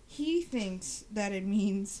 he thinks that it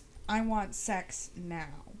means I want sex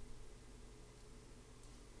now.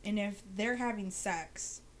 And if they're having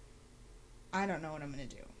sex, I don't know what I'm gonna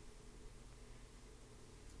do.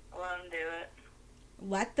 Let them do it.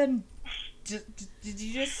 Let them. Did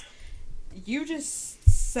you just? You just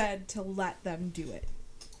said to let them do it.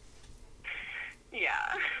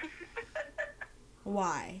 Yeah.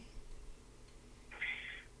 Why?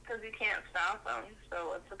 Because you can't stop them, so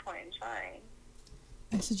what's the point in trying?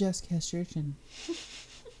 I suggest castration.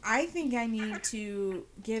 I think I need to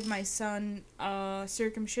give my son a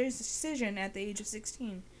circumcision at the age of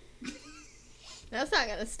 16. That's not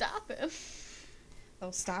gonna stop him.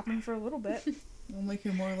 It'll stop him for a little bit. It'll make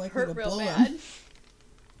you more likely Hurt to real blow bad. him.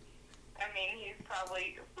 I mean, he's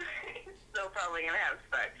probably still probably gonna have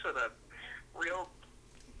sex with a real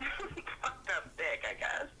fucked up dick, I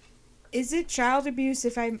guess. Is it child abuse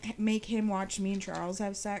if I make him watch me and Charles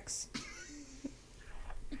have sex?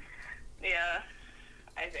 Yeah,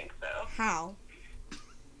 I think so. How?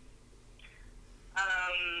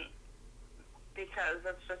 Because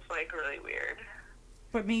that's just like really weird.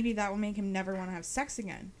 But maybe that will make him never want to have sex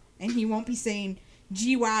again. And he won't be saying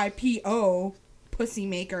GYPO, pussy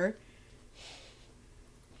maker.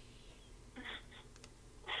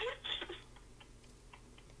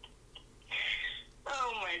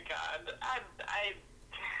 Oh my god. I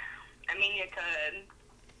mean, you could.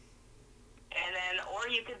 And then, or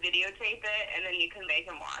you could videotape it, and then you can make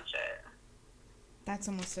him watch it. That's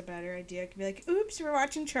almost a better idea. I could be like, oops, we're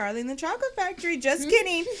watching Charlie in the Chocolate Factory. Just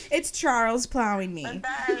kidding. It's Charles plowing me. But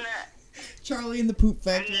then, Charlie in the Poop I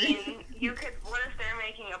Factory. mean, you could, what if they're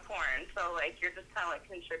making a porn? So, like, you're just kind of, like,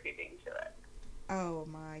 contributing to it. Oh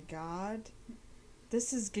my god.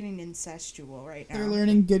 This is getting incestual right now. They're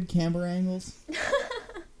learning good camera angles.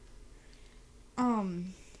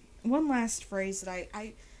 One last phrase that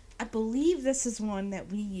I believe this is one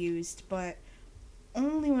that we used, but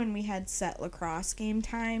only when we had set lacrosse game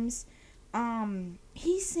times.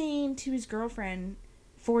 He's saying to his girlfriend,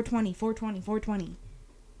 420, 420, 420.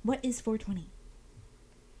 What is 420?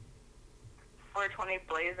 420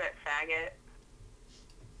 blaze it, faggot.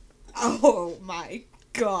 Oh my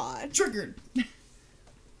god. Triggered.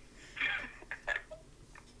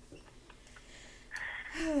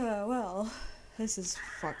 Well, this is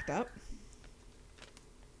fucked up.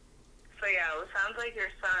 So yeah, it sounds like your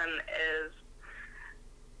son is,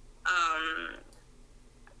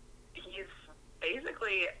 he's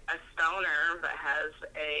basically a stoner that has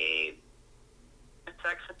a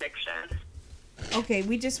sex addiction. Okay,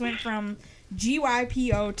 we just went from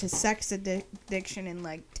GYPO to sex addiction in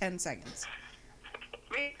like 10 seconds.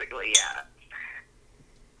 Basically, yeah.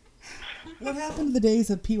 What happened to the days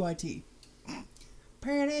of PYT?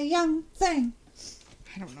 Pretty young thing.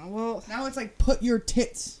 I don't know. Well, Now it's like put your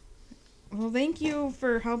tits. thank you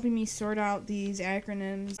for helping me sort out these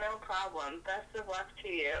acronyms. No problem. Best of luck to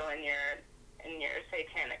you and your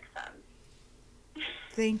satanic son.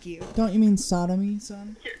 Thank you. Don't you mean sodomy,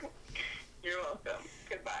 son? You're welcome.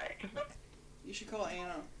 Goodbye. You should call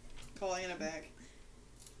Anna. Call Anna back.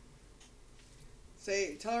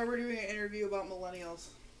 Tell her we're doing an interview about millennials.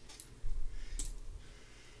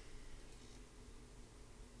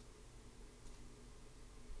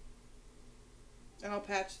 And I'll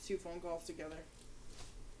patch the 2 phone calls together.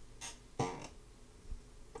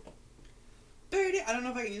 I don't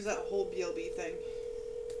know if I can use that whole BLB thing.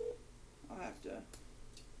 I'll have to.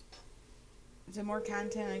 The more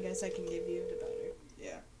content I guess I can give you, the better.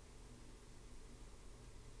 Yeah.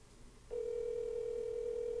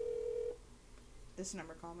 This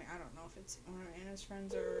number called me. I don't know if it's one of Anna's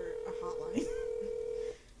friends or a hotline.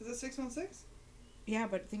 Is it 616? Yeah,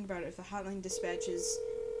 but think about it. If the hotline dispatches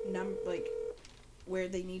where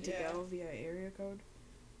they need to Yeah. go via area code.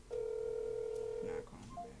 Not calling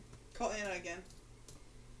back. Call Anna again.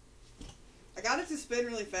 I got it to spin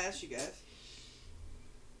really fast, you guys.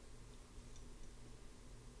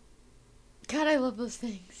 God, I love those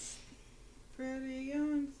things. Pretty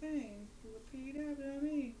young thing, repeat after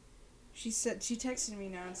me. She texted me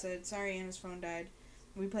now and said, "Sorry, Anna's phone died.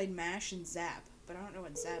 We played MASH and Zap, but I don't know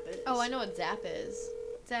what Zap is." Oh, I know what Zap is.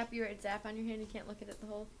 Zap, you write Zap on your hand, you can't look at it the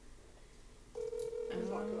whole... We'll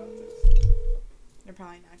talk about this. They're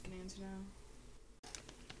probably not gonna answer now.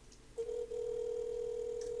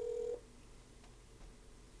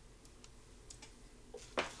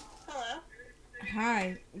 Hello.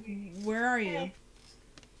 Hi, where are you? Hey.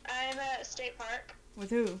 I'm at State Park. With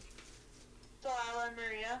who? Delilah and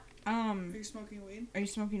Maria. Are you smoking weed? Are you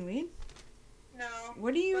smoking weed? No.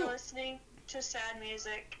 What do you? We're listening to sad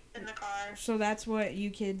music in the car. So that's what you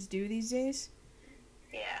kids do these days?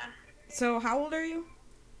 Yeah. So how old are you?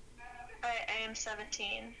 I am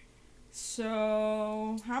 17.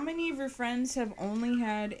 So how many of your friends have only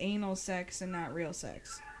had anal sex and not real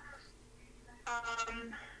sex?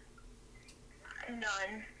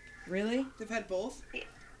 None. Really? They've had both?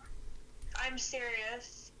 I'm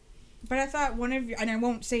serious. But I thought one of your, and I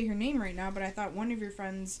won't say her name right now, but I thought one of your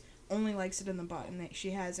friends only likes it in the butt and that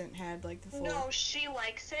she hasn't had like the full. No, she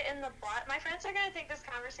likes it in the butt. My friends are gonna think this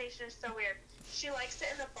conversation is so weird. She likes it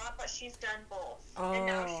in the butt, but she's done both. And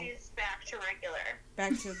now Oh. she's back to regular.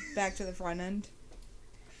 Back to the front end.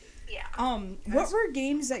 Yeah. What were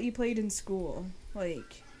games that you played in school?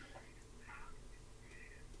 Like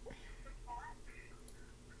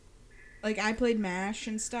I played MASH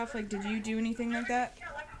and stuff. Like, did you do anything like that?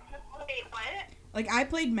 Wait, what? Like, I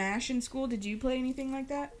played MASH in school. Did you play anything like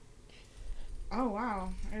that? Oh,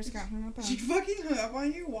 wow. I just got hung up on. She fucking hung up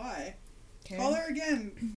on you? Why? Okay. Call her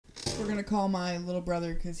again. We're gonna call my little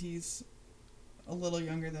brother because he's a little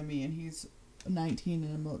younger than me and he's 19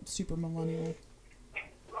 and a super millennial.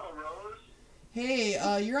 Oh, Rose?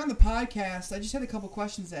 Hey, you're on the podcast. I just had a couple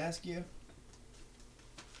questions to ask you.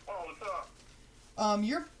 Oh, what's up?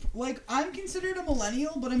 You're, like, I'm considered a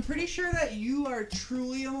millennial, but I'm pretty sure that you are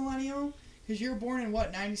truly a millennial because you're born in,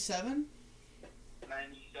 what, 97?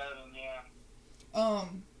 97, yeah.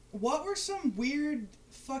 What were some weird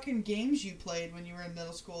fucking games you played when you were in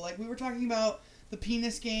middle school? Like, we were talking about the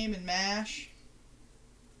penis game and MASH.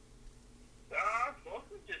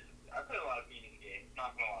 Mostly just, I played a lot of penis games,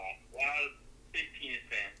 not gonna lie. A lot of big penis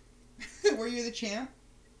fans. Were you the champ?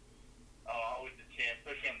 Oh, always the champ,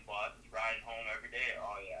 especially on bus, riding home every day.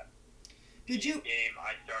 Oh, yeah. Did you Game,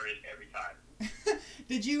 I started every time.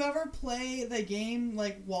 Did you ever play the game,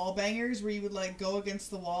 like, Wall Bangers, where you would, like, go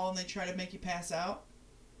against the wall and they try to make you pass out?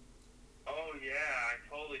 Oh, yeah, I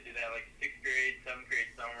totally did that. Like, 6th grade, 7th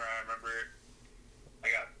grade summer, I remember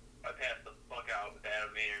I passed the fuck out with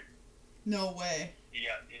Adam Maynard. No way.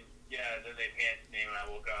 Yeah, then they pants me when I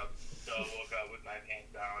woke up. So I woke up with my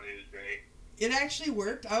pants down. It was great. It actually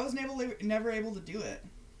worked. I was never able to do it.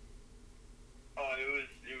 Oh, it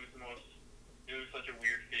was such a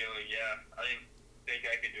weird feeling, yeah. I didn't think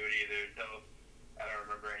I could do it either, so I don't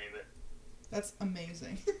remember any of it. That's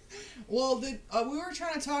amazing. Well, we were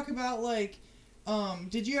trying to talk about, like,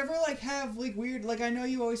 did you ever, like, have, like, weird, like, I know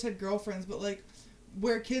you always had girlfriends, but, like,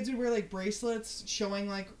 where kids would wear, like, bracelets showing,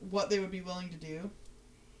 like, what they would be willing to do?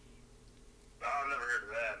 Oh, I've never heard of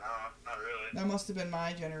that, no, not really. That must have been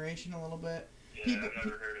my generation a little bit. Yeah, I've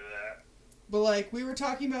never heard of that. But, like, we were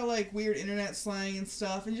talking about, like, weird internet slang and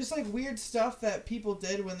stuff, and just, like, weird stuff that people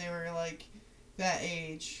did when they were, like, that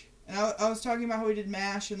age. And I was talking about how we did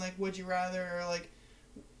MASH and, like, Would You Rather, or, like,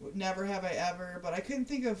 Never Have I Ever, but I couldn't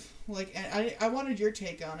think of, like, I wanted your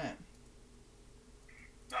take on it.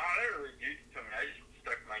 No, I never really do something. I just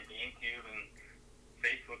stuck to my GameCube and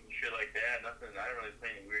Facebook and shit like that. Nothing, I didn't really play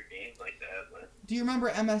any weird games like that, but... Do you remember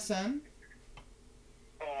MSN?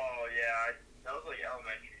 Oh, yeah, that was, like,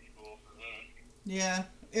 elementary school for me. Yeah,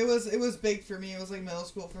 it was big for me. It was, like, middle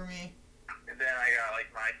school for me. And then I got, like,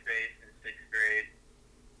 MySpace in 6th grade.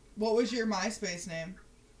 What was your MySpace name?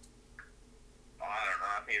 Oh, I don't know.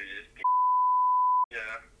 I think it was just...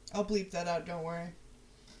 Yeah. I'll bleep that out, don't worry.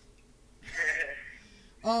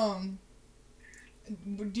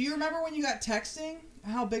 Do you remember when you got texting?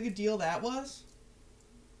 How big a deal that was?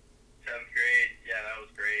 7th grade, yeah, that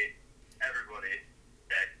was great. Everybody.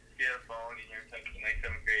 If you had a phone and you're texting like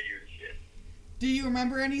 7th grade, you were the shit. Do you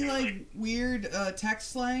remember any, like, weird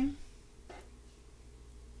text slang?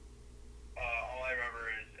 All I remember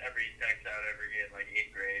is every text I would ever get in like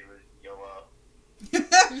 8th grade was YOLO.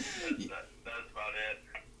 That's about it.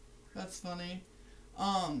 That's funny.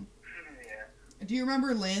 Yeah. Do you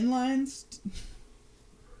remember landlines?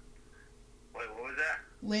 Wait, what was that?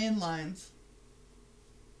 Landlines.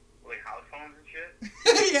 Like house phones and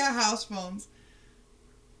shit? Yeah, house phones.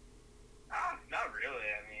 Not really.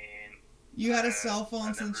 I mean, You had a cell phone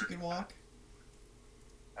I've since you never- could walk?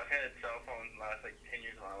 I've had cell phones the last like 10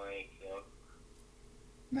 years of my life, so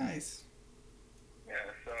Nice. yeah.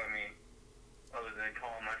 So I mean, other than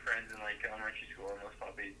calling my friends in like elementary school, and that's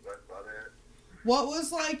probably about it. What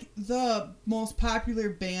was like the most popular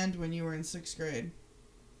band when you were in 6th grade?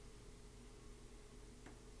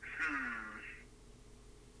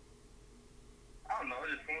 I don't know,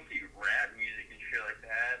 just mostly rap music and shit like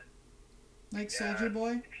that. Like Yeah. Soldier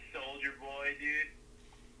Boy? Soldier Boy, dude.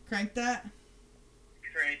 Crank That?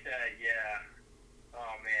 Crank That, yeah.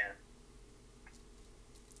 Oh man.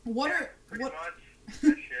 What Yeah, are pretty what much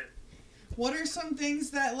that shit. what are some things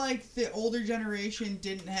that like the older generation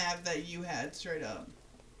didn't have that you had straight up?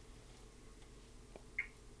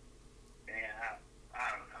 Man, I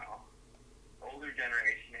don't know. Older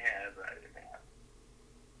generation has, but I didn't have.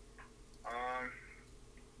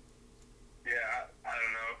 Yeah, I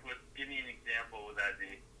don't know. Give me an example. What would that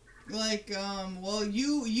be? Like, well,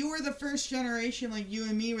 you were the first generation, like you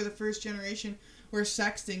and me were the first generation where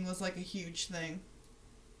sexting was like a huge thing.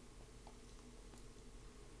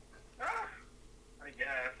 I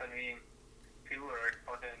guess. I mean, people are like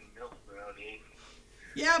fucking milk nowadays.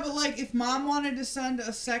 Yeah, but like if mom wanted to send a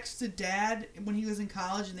sext to dad when he was in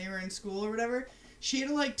college and they were in school or whatever, she had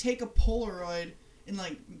to like take a Polaroid and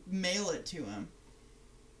like mail it to him.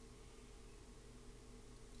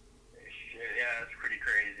 Shit, yeah, that's pretty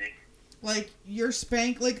crazy. Like your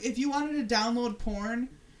spank, like if you wanted to download porn,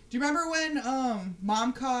 do you remember when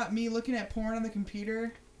mom caught me looking at porn on the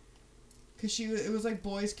computer? Cause it was like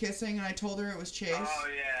boys kissing, and I told her it was Chase. Oh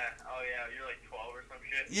yeah, you're like 12 or some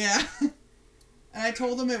shit. Yeah, and I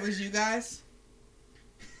told them it was you guys.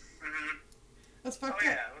 Mhm. That's Oh fucked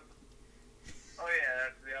yeah. up. Oh yeah,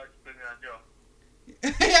 that's the just putting it on Joe.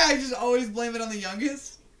 Yeah, I just always blame it on the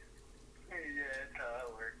youngest. Yeah, that's how that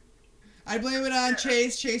works. I blame it on Yeah.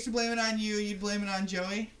 Chase. Chase would blame it on you. You'd blame it on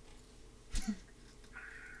Joey.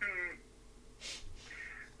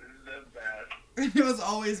 This is the best. It was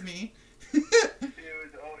always me. It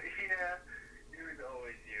was always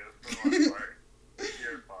you for the most part.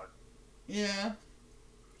 You're fucked. Yeah.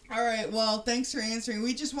 All right. Well, thanks for answering.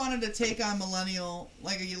 We just wanted to take on Millennial,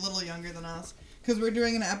 like a little younger than us, because we're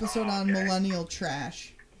doing an episode on okay. Millennial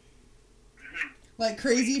trash, like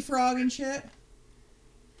Crazy Frog and shit.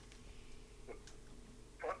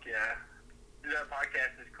 Fuck yeah. That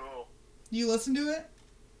podcast is cool. You listen to it?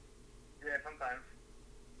 Yeah, sometimes.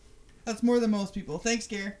 That's more than most people. Thanks,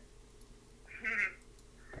 Gare.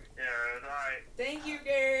 Yeah, it was alright. Thank you,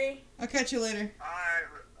 Gary. I'll catch you later.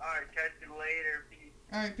 Alright, catch you later. Peace.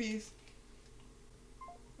 All right, peace.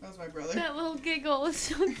 That was my brother. That little giggle is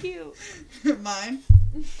so cute. Mine?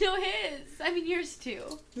 No, his. I mean, yours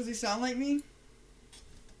too. Does he sound like me?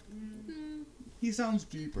 Mm. He sounds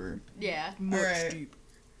deeper. Yeah. All right.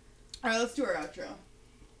 All right, let's do our outro.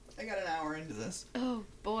 I got an hour into this. Oh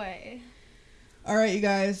boy. All right, you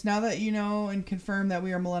guys. Now that you know and confirm that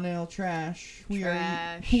we are millennial trash, we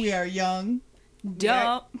Trash. are young.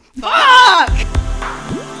 Dumb. Fuck!